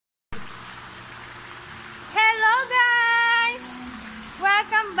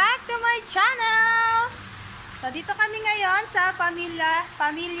channel! So, dito kami ngayon sa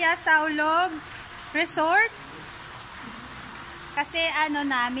Pamilya Saulog Resort. Kasi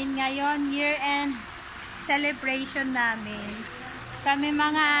namin ngayon, year-end celebration namin. Kami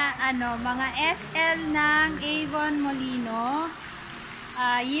mga SL ng Avon, Molino.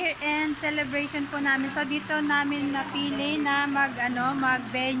 Year-end celebration po namin. So, dito namin napili na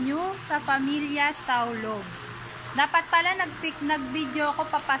mag-venue sa Pamilya Saulog. Dapat pala nag-video ko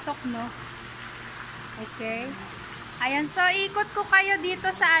papasok, no? Okay. Ayan, so ikot ko kayo dito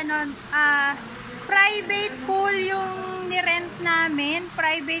sa private pool yung ni-rent namin,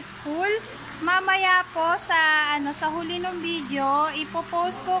 private pool. Mamaya po sa huli ng video,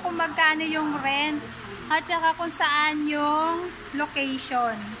 ipo-post ko kung magkano yung rent at saka kung saan yung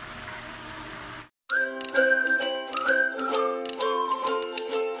location.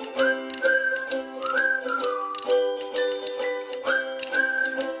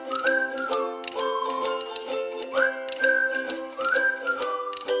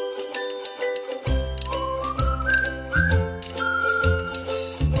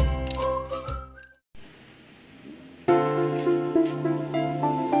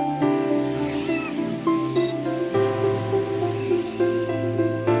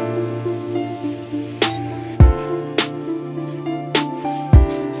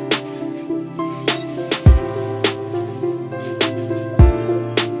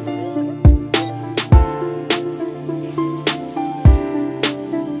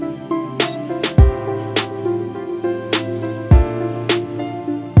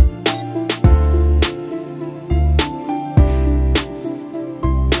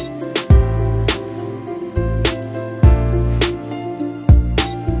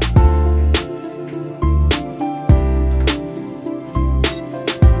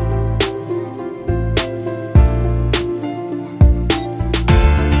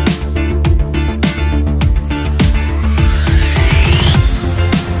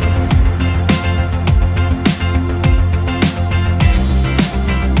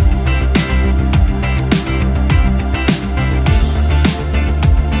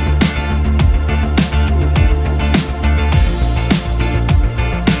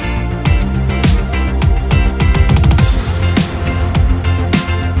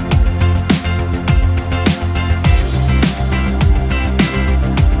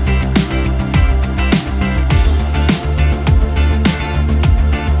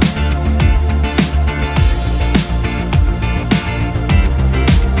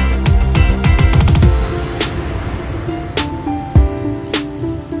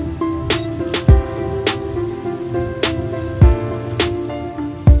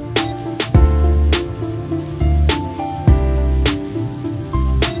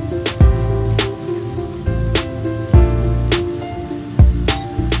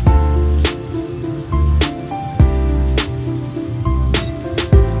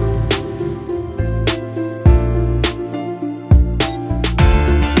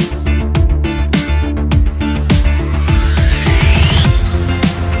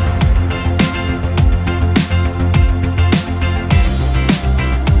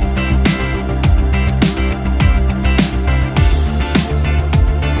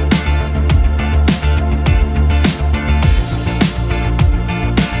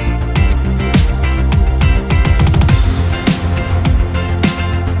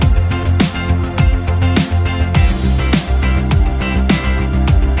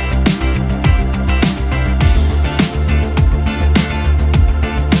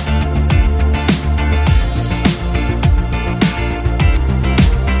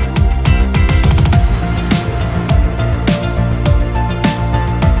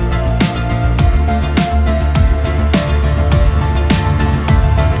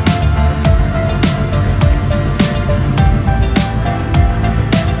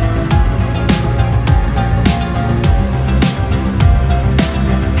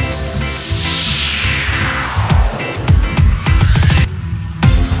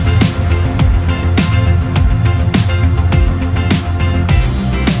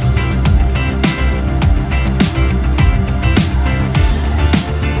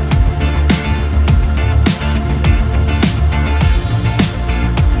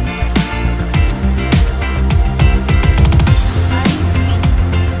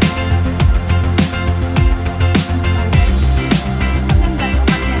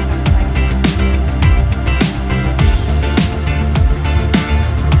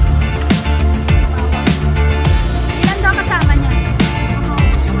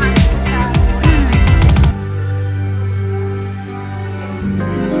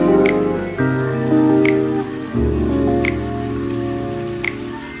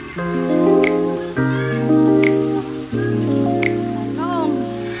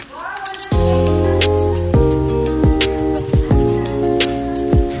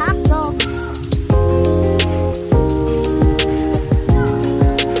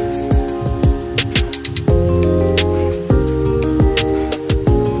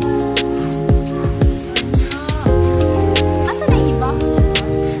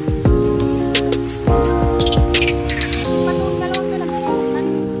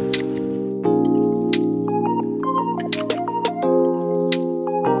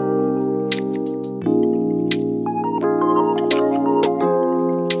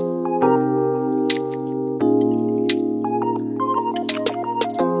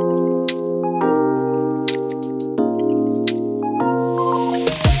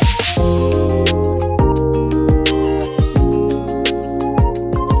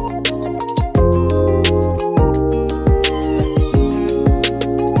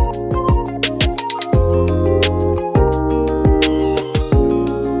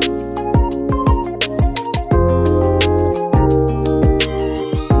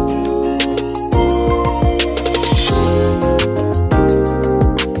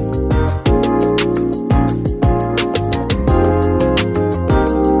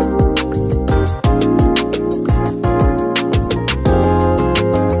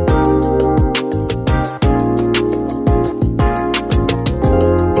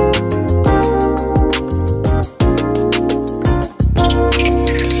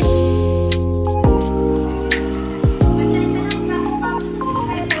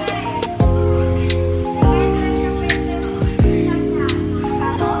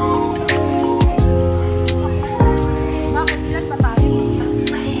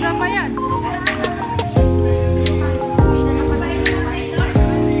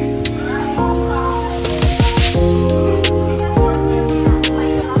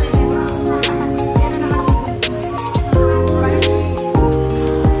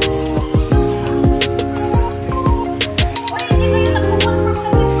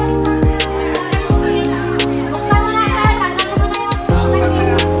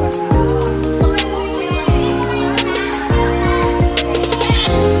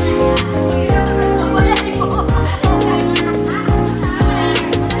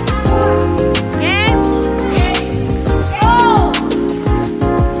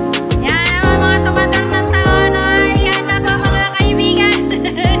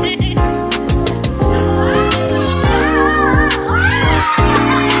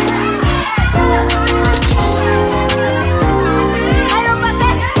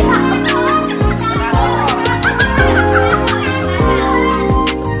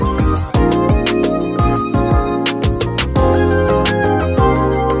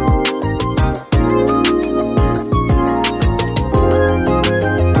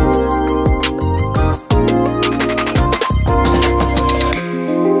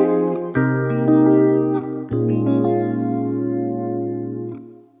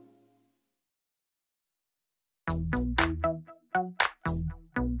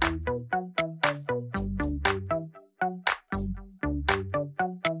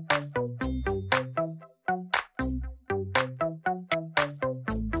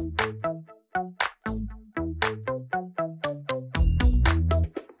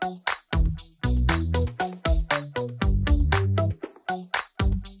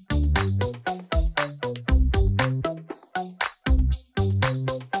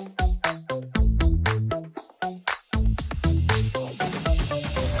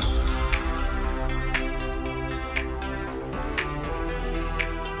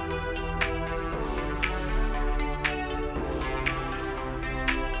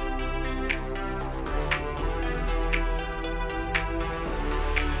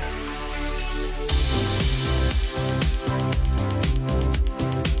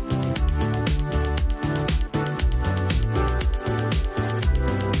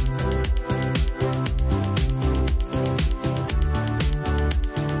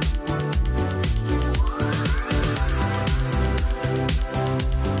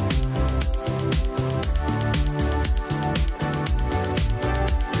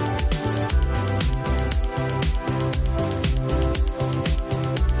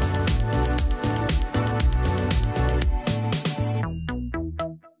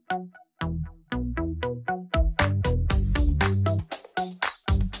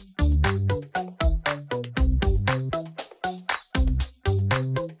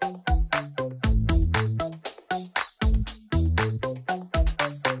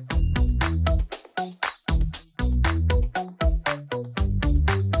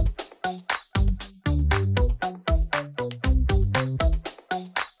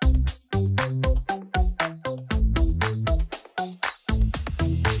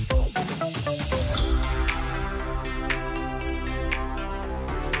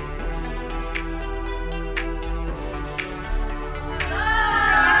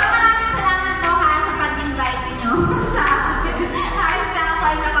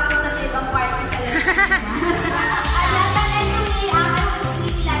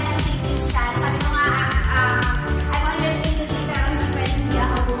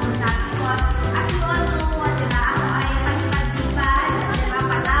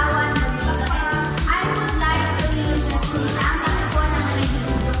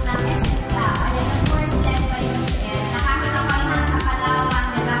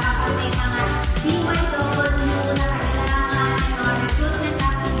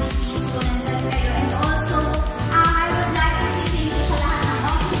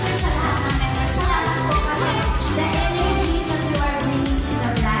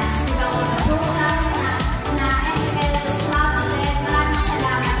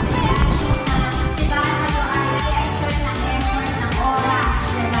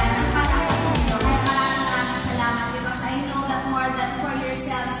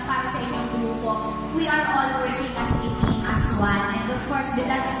 course,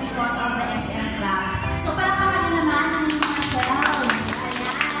 that is because of the SL Club. So, palakpakan nyo naman ang mga sounds.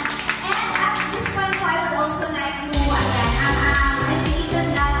 Ayan. And at this point po, I would also like to, again, I created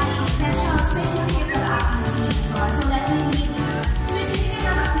that a special certificate of appreciation. So, that we need certificate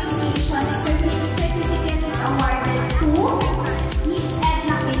of appreciation. The certificate is awarded to Miss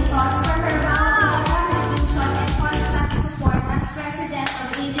Edna Pintos for her contribution and constant support as President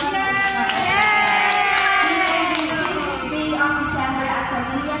of Avon.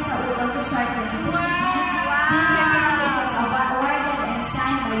 Resort in the city. This certificate was awarded and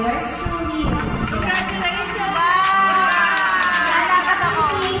signed by yours truly.